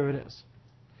don't know where it is.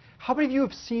 How many of you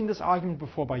have seen this argument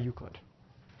before by Euclid?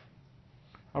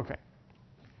 Okay.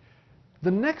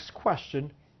 The next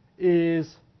question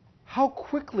is, how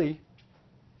quickly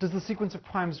does the sequence of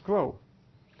primes grow?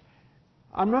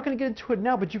 I'm not going to get into it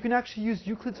now, but you can actually use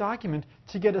Euclid's argument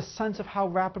to get a sense of how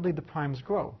rapidly the primes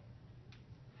grow.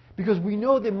 Because we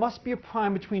know there must be a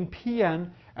prime between Pn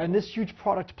and this huge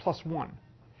product plus 1.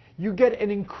 You get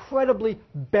an incredibly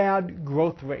bad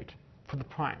growth rate for the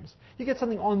primes. You get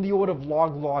something on the order of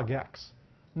log x,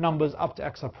 numbers up to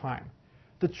x are prime.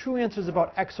 The true answer is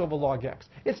about x over log x.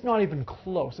 It's not even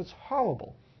close. It's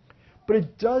horrible. But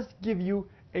it does give you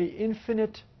an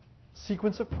infinite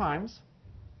sequence of primes.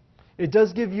 It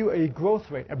does give you a growth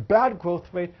rate, a bad growth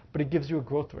rate, but it gives you a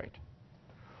growth rate.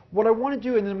 What I want to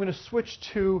do, and then I'm going to switch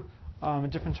to a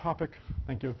different topic,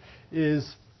 thank you,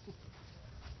 is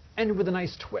end with a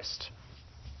nice twist.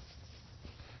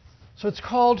 So it's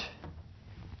called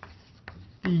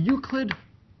the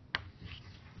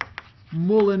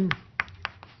Euclid-Mullin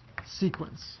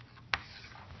sequence.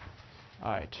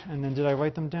 All right, and then did I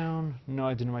write them down? No,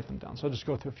 I didn't write them down, so I'll just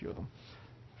go through a few of them.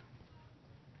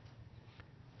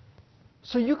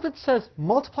 So Euclid says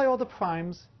multiply all the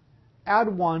primes, add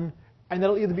 1, and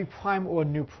that'll either be prime or a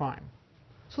new prime.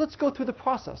 So let's go through the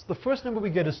process. The first number we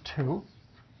get is 2. All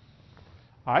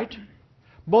right?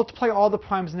 Multiply all the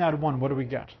primes and add 1. What do we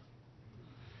get?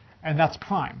 And that's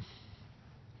prime.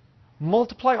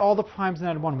 Multiply all the primes and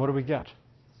add 1. What do we get?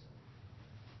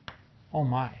 Oh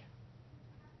my.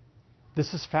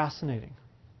 This is fascinating.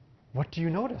 What do you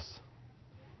notice?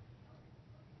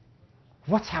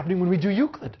 What's happening when we do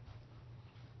Euclid?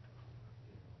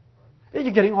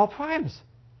 You're getting all primes.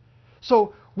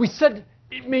 So we said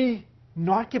it may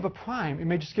not give a prime. It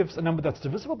may just give us a number that's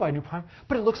divisible by a new prime,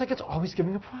 but it looks like it's always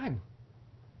giving a prime.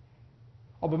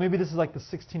 Oh, but maybe this is like the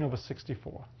 16 over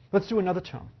 64. Let's do another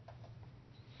term.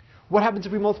 What happens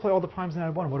if we multiply all the primes and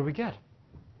add 1? What do we get?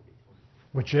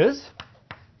 Which is?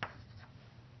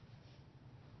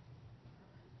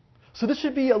 So this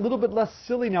should be a little bit less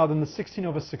silly now than the 16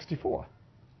 over 64.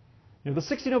 You know, the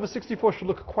 16 over 64 should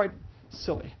look quite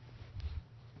silly.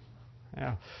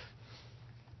 Yeah.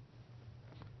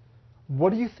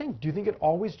 What do you think? Do you think it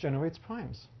always generates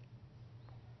primes?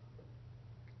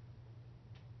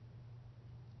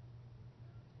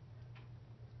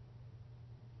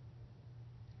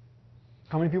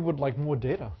 How many people would like more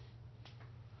data?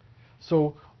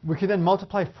 So we can then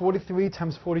multiply 43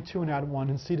 times 42 and add 1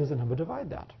 and see does the number divide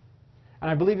that. And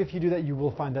I believe if you do that, you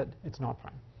will find that it's not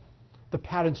prime. The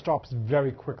pattern stops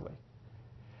very quickly.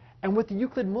 And what the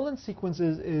Euclid-Mullin sequence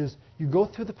is you go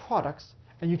through the products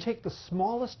and you take the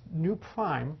smallest new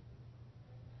prime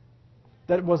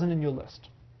that wasn't in your list.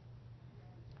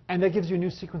 And that gives you a new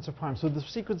sequence of primes. So the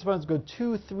sequence of primes go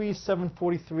 2, 3, 7,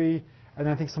 43, and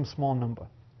then I think some small number.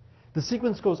 The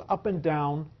sequence goes up and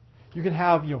down. You can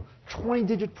have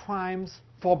 20-digit primes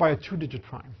followed by a 2-digit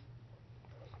prime.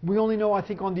 We only know, I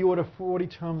think, on the order of 40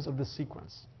 terms of this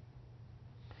sequence.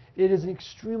 It is an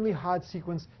extremely hard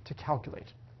sequence to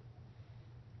calculate.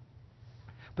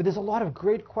 But there's a lot of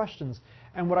great questions.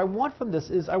 And what I want from this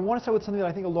is I want to start with something that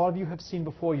I think a lot of you have seen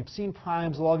before. You've seen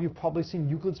primes. A lot of you have probably seen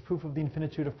Euclid's proof of the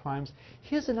infinitude of primes.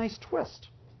 Here's a nice twist.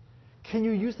 Can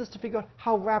you use this to figure out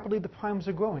how rapidly the primes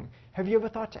are growing? Have you ever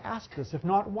thought to ask this? If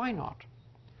not, why not?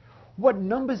 What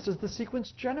numbers does the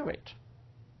sequence generate?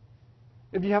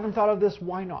 If you haven't thought of this,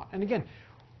 why not? And again,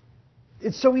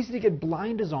 it's so easy to get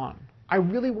blinders on. I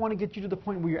really want to get you to the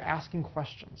point where you're asking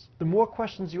questions. The more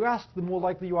questions you ask, the more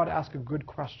likely you are to ask a good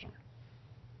question.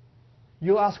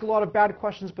 You'll ask a lot of bad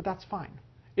questions, but that's fine.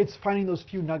 It's finding those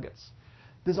few nuggets.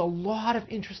 There's a lot of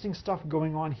interesting stuff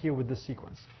going on here with this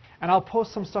sequence. And I'll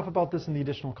post some stuff about this in the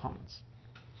additional comments.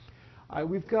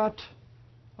 We've got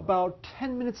about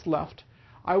 10 minutes left.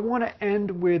 I want to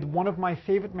end with one of my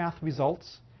favorite math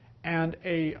results and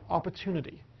an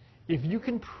opportunity. If you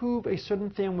can prove a certain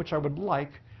thing which I would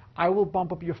like, I will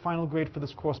bump up your final grade for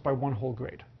this course by 1 whole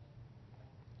grade.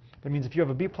 That means if you have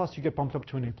a B+, you get bumped up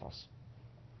to an A+.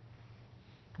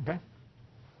 Okay?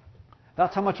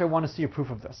 That's how much I want to see a proof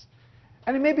of this.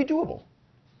 And it may be doable.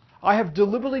 I have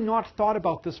deliberately not thought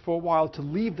about this for a while to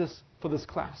leave this for this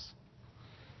class.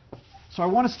 So I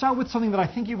want to start with something that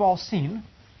I think you've all seen.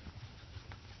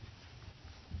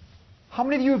 How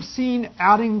many of you have seen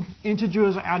adding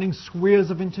integers or adding squares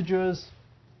of integers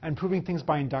and proving things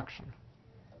by induction?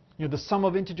 The sum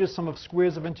of integers, sum of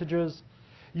squares of integers.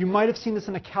 You might have seen this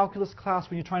in a calculus class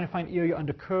when you're trying to find area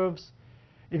under curves.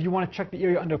 If you want to check the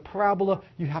area under a parabola,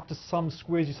 you have to sum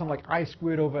squares. You sum like I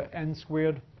squared over n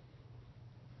squared.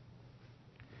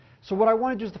 So what I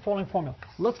want to do is the following formula.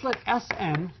 Let's let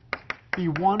Sn be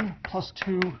 1 plus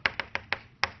 2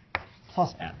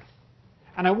 plus n.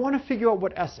 And I want to figure out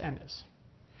what Sn is.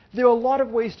 There are a lot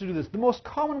of ways to do this. The most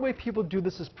common way people do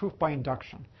this is proof by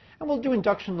induction. And we'll do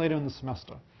induction later in the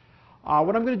semester.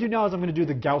 What I'm going to do now is I'm going to do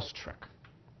the Gauss trick.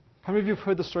 How many of you have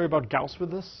heard the story about Gauss with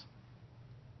this?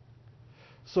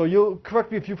 So you'll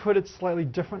correct me if you've heard it slightly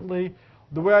differently.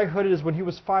 The way I heard it is when he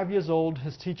was 5 years old,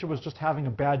 his teacher was just having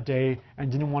a bad day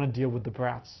and didn't want to deal with the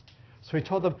brats. So he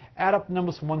told them, add up the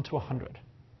numbers from 1 to 100.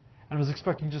 And was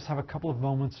expecting to just have a couple of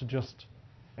moments to just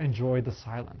enjoy the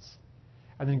silence.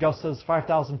 And then Gauss says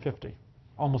 5,050,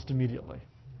 almost immediately.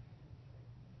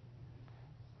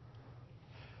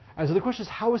 And so the question is,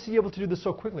 how was he able to do this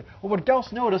so quickly? Well, what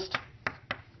Gauss noticed,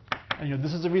 and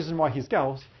this is the reason why he's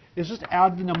Gauss, is just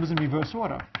add the numbers in reverse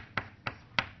order.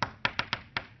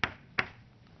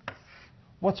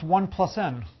 What's 1 plus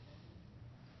n?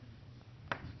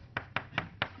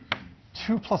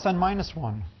 2 plus n minus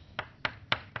 1.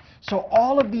 So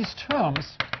all of these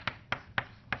terms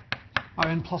are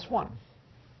n plus 1.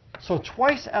 So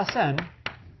twice Sn,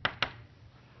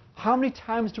 how many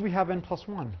times do we have n plus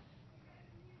 1?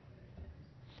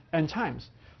 N times.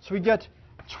 So we get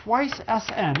twice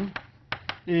Sn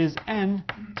is n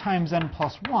times n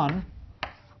plus 1,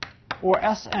 or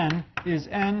Sn is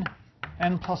n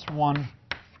plus 1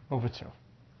 over 2.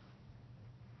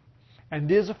 And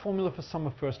there's a formula for sum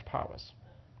of first powers.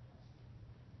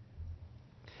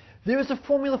 There is a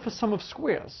formula for sum of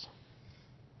squares.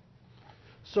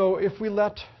 So if we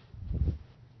let,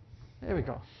 there we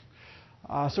go.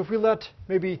 So if we let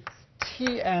maybe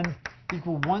Tn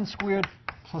equal 1 squared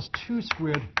plus 2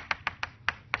 squared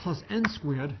plus n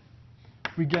squared,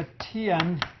 we get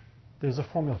Tn, there's a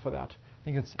formula for that. I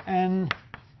think it's n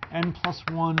plus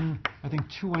 1, I think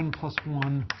 2n plus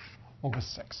 1 over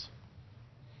 6.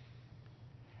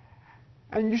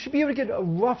 And you should be able to get a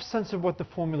rough sense of what the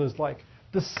formula is like.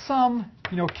 The sum,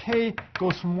 k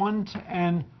goes from 1 to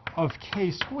n of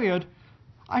k squared.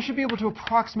 I should be able to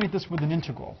approximate this with an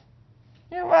integral.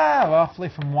 Roughly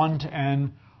from 1 to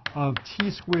n of t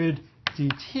squared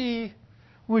dt,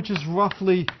 which is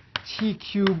roughly t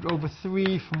cubed over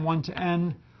 3 from 1 to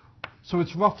n. So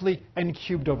it's roughly n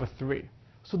cubed over 3.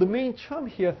 So the main term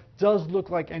here does look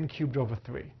like n cubed over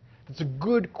 3. That's a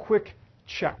good, quick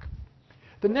check.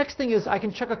 The next thing is I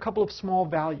can check a couple of small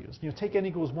values. Take n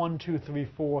equals 1, 2, 3,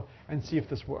 4, and see if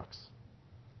this works.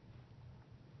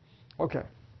 OK.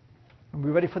 Are we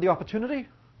ready for the opportunity?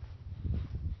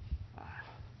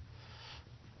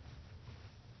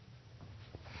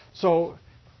 So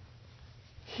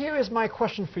here is my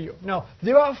question for you. Now,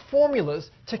 there are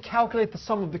formulas to calculate the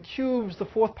sum of the cubes, the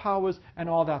fourth powers, and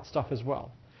all that stuff as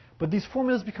well. But these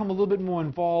formulas become a little bit more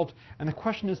involved, and the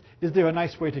question is there a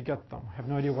nice way to get them? I have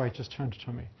no idea why it just turned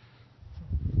to me.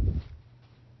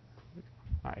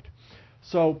 All right.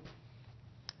 So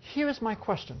here is my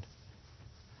question.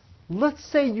 Let's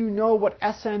say you know what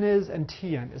Sn is and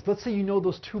Tn is. Let's say you know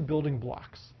those two building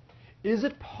blocks. Is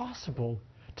it possible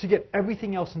to get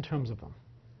everything else in terms of them?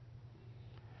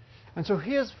 And so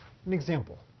here's an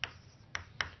example.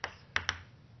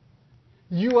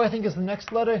 U, I think, is the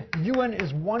next letter. Un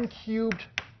is 1 cubed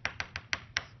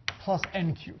plus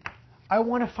n cubed. I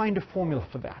want to find a formula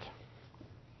for that.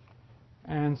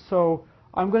 And so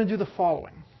I'm going to do the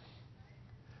following.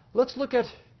 Let's look at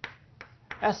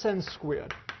Sn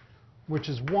squared, which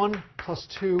is 1 plus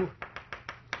 2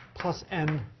 plus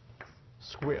n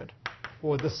squared,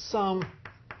 or the sum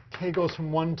k goes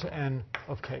from 1 to n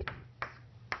of k.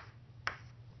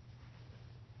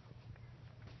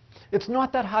 It's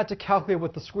not that hard to calculate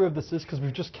what the square of this is because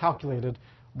we've just calculated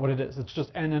what it is. It's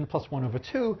just n plus 1 over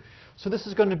 2. So this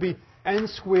is going to be n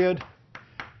squared,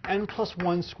 n plus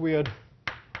 1 squared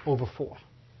over 4.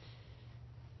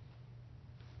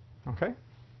 OK?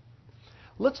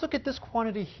 Let's look at this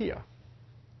quantity here.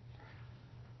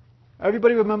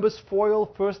 Everybody remembers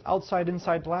FOIL, first outside,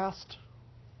 inside, last?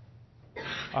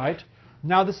 All right.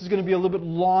 Now this is going to be a little bit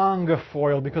longer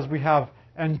FOIL because we have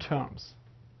n terms.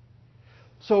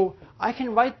 So I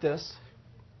can write this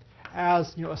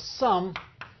as a sum,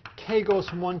 k goes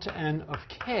from 1 to n of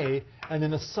k, and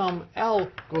then a sum L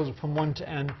goes from 1 to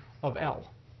n of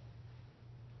L.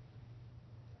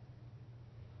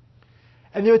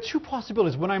 And there are two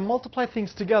possibilities. When I multiply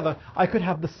things together, I could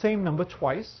have the same number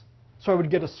twice, so I would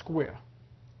get a square.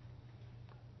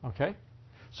 OK?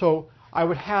 So I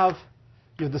would have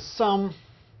the sum,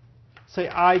 say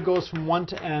I goes from 1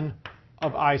 to n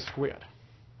of I squared.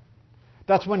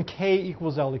 That's when k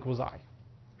equals L equals I.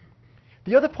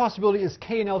 The other possibility is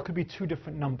k and l could be two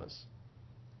different numbers.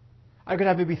 I could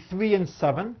have maybe 3 and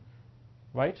 7,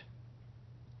 right?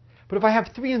 But if I have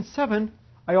 3 and 7,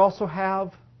 I also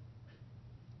have,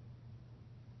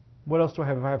 what else do I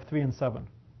have if I have 3 and 7?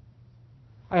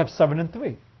 I have 7 and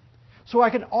 3. So I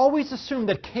can always assume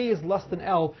that k is less than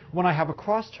l when I have a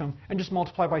cross term and just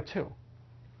multiply by 2.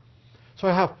 So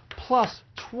I have plus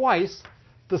twice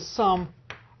the sum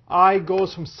I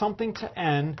goes from something to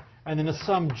n, and then the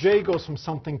sum j goes from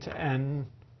something to n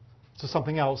to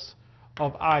something else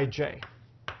of ij.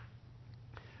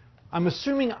 I'm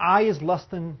assuming I is less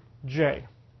than j.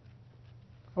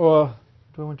 Or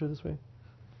do I want to do it this way?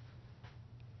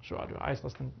 Sure, I'll do I is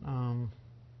less than.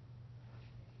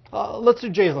 Let's do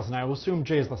j is less than I. We'll assume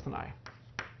j is less than I.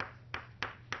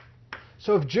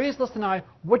 So if j is less than I,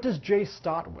 what does j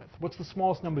start with? What's the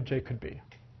smallest number j could be?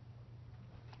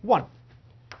 1.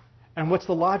 And what's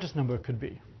the largest number it could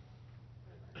be?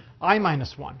 I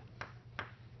minus 1.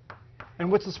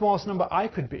 And what's the smallest number I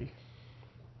could be?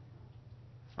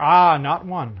 Not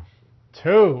 1.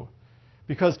 2.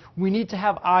 Because we need to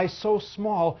have I so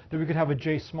small that we could have a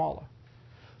j smaller.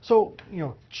 So,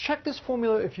 check this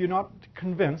formula if you're not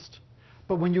convinced.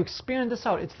 But when you expand this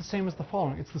out, it's the same as the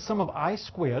following. It's the sum of I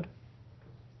squared.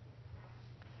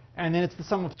 And then it's the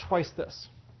sum of twice this.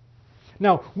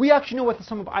 Now, we actually know what the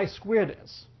sum of I squared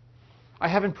is. I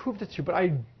haven't proved it to you, but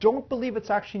I don't believe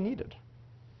it's actually needed.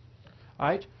 All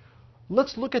right?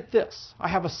 Let's look at this. I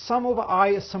have a sum over I,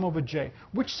 a sum over j.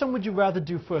 Which sum would you rather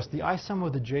do first, the I sum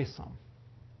or the j sum?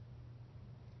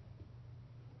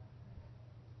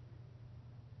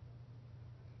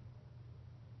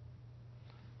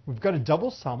 We've got a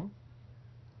double sum.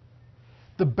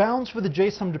 The bounds for the j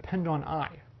sum depend on I.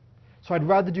 So I'd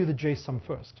rather do the j sum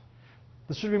first.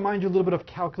 This should remind you a little bit of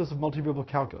calculus, of multivariable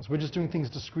calculus. We're just doing things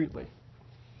discretely.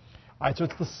 All right, so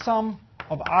it's the sum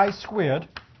of I squared,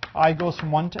 I goes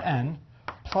from 1 to n,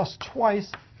 plus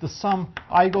twice the sum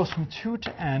I goes from 2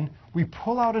 to n. We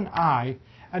pull out an I,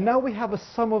 and now we have a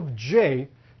sum of j.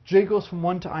 J goes from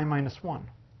 1 to I minus 1.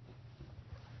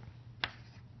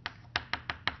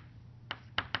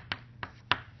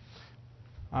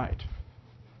 All right.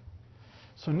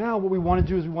 So now what we want to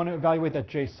do is we want to evaluate that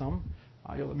j sum.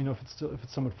 You'll let me know if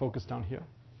it's somewhat focused down here.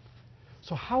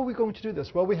 So how are we going to do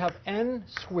this? Well, we have n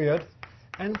squared,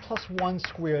 n plus 1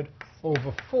 squared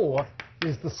over 4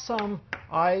 is the sum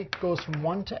I goes from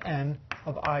 1 to n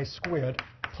of I squared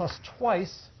plus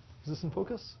twice, is this in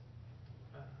focus?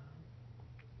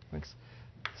 Thanks.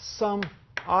 Sum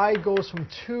I goes from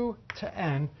 2 to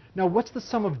n. Now what's the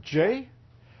sum of j?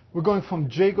 We're going from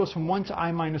j goes from 1 to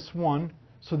I minus 1.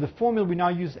 So the formula we now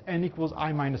use n equals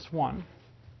I minus 1.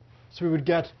 So we would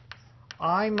get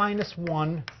I minus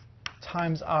 1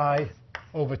 times I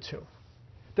over 2.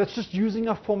 That's just using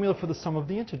our formula for the sum of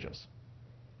the integers.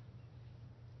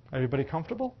 Everybody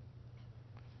comfortable?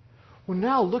 Well,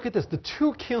 now look at this. The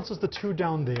 2 cancels the 2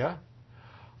 down there.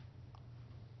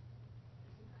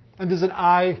 And there's an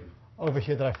I over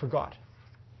here that I forgot.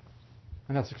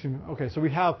 And that's extremely, okay, so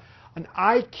we have an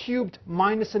I cubed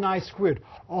minus an I squared.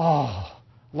 Oh,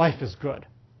 life is good,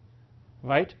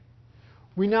 right?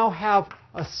 We now have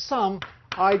a sum,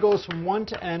 I goes from 1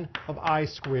 to n of I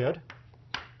squared,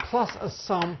 plus a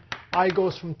sum, I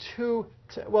goes from 2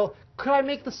 to, well, could I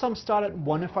make the sum start at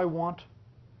 1 if I want?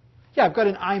 Yeah, I've got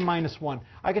an I minus 1.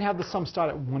 I can have the sum start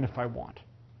at 1 if I want,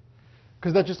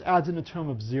 because that just adds in a term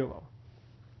of 0.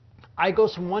 I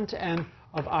goes from 1 to n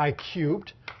of I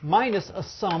cubed, minus a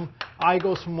sum, I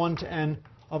goes from 1 to n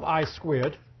of I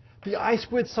squared. The I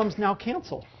squared sums now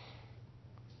cancel.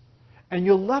 And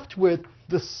you're left with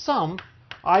the sum,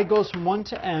 I goes from 1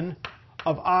 to n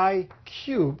of I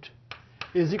cubed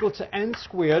is equal to n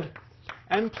squared,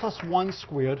 n plus 1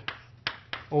 squared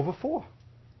over 4.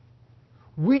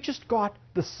 We just got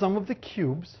the sum of the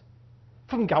cubes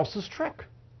from Gauss's trick.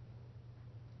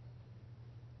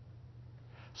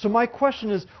 So my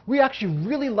question is, we actually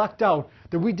really lucked out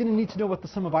that we didn't need to know what the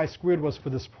sum of I squared was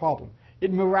for this problem.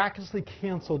 It miraculously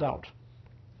canceled out.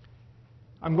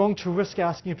 I'm going to risk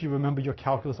asking if you remember your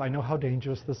calculus. I know how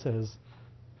dangerous this is.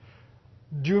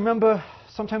 Do you remember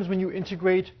sometimes when you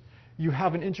integrate, you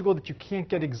have an integral that you can't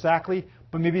get exactly,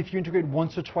 but maybe if you integrate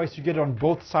once or twice, you get it on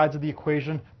both sides of the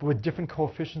equation, but with different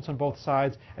coefficients on both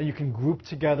sides, and you can group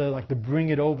together like the bring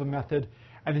it over method,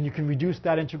 and then you can reduce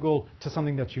that integral to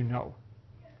something that you know.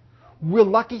 We're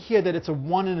lucky here that it's a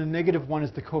 1 and a negative 1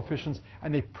 as the coefficients,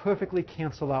 and they perfectly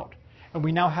cancel out. And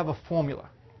we now have a formula.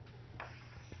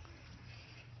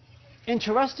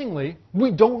 Interestingly,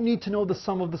 we don't need to know the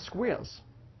sum of the squares.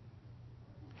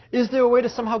 Is there a way to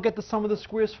somehow get the sum of the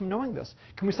squares from knowing this?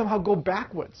 Can we somehow go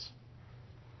backwards?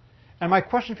 And my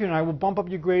question for you, and I will bump up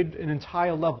your grade an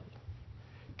entire level.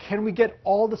 Can we get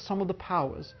all the sum of the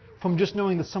powers from just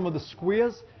knowing the sum of the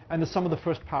squares and the sum of the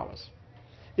first powers?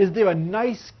 Is there a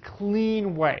nice,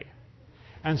 clean way?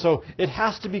 And so it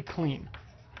has to be clean.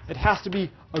 It has to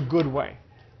be a good way.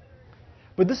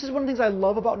 But this is one of the things I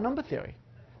love about number theory.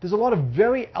 There's a lot of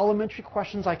very elementary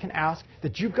questions I can ask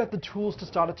that you've got the tools to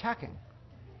start attacking.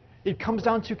 It comes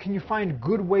down to, can you find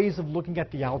good ways of looking at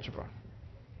the algebra?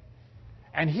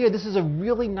 And here, this is a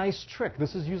really nice trick.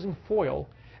 This is using FOIL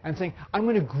and saying, I'm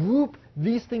going to group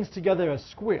these things together as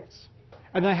squares.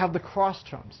 And then I have the cross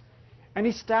terms.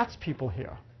 Any stats people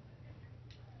here?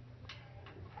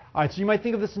 All right, so you might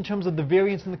think of this in terms of the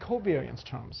variance and the covariance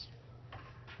terms.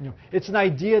 It's an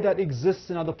idea that exists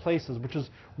in other places, which is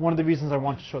one of the reasons I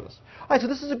want to show this. All right, so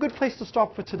this is a good place to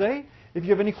stop for today. If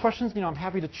you have any questions, I'm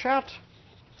happy to chat.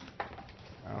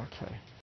 Okay.